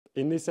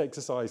In this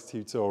exercise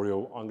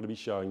tutorial, I'm going to be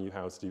showing you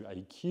how to do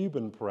a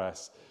Cuban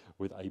press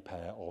with a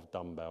pair of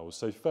dumbbells.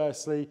 So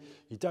firstly,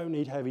 you don't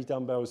need heavy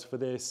dumbbells for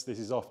this. This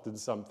is often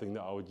something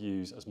that I would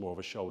use as more of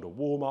a shoulder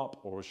warm-up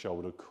or a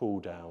shoulder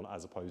cool-down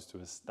as opposed to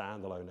a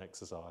standalone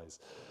exercise.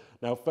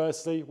 Now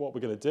firstly, what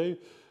we're going to do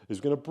is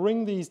we're going to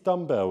bring these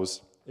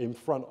dumbbells in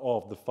front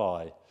of the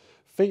thigh.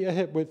 Feet are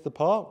hip width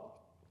apart,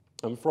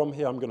 and from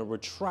here I'm going to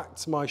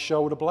retract my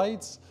shoulder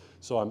blades,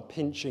 so I'm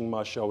pinching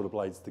my shoulder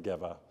blades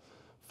together.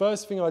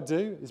 First thing I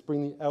do is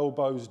bring the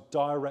elbows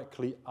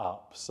directly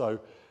up. So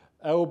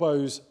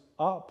elbows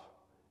up,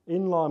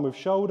 in line with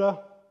shoulder,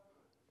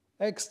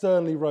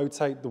 externally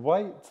rotate the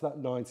weight to that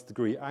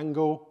 90-degree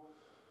angle,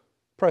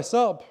 press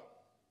up,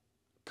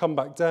 come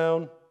back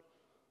down,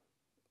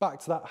 back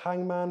to that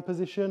hangman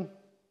position,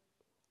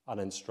 and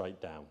then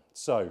straight down.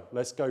 So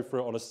let's go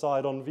through it on a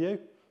side-on view.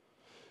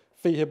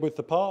 Feet hip width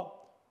apart,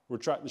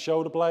 retract the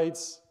shoulder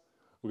blades.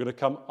 We're going to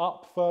come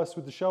up first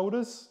with the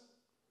shoulders,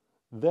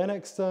 then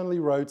externally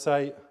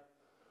rotate,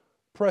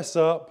 press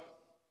up,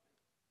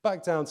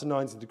 back down to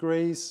 90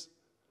 degrees,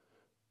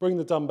 bring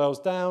the dumbbells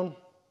down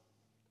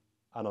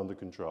and under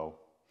control.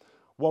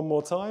 One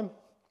more time,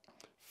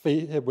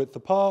 feet hip width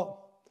apart,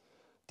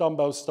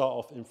 dumbbells start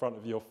off in front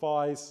of your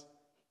thighs,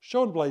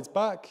 shoulder blades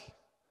back,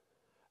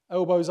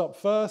 elbows up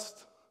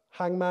first,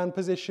 hangman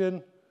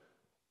position,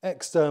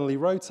 externally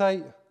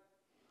rotate,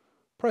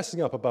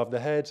 pressing up above the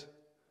head,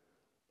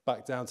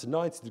 back down to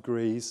 90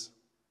 degrees,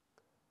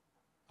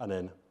 and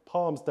then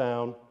palms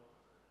down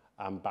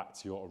and back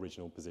to your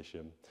original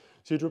position.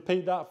 So you'd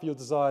repeat that for your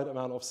desired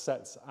amount of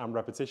sets and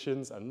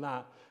repetitions, and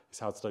that is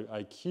how to do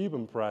a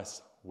Cuban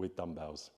press with dumbbells.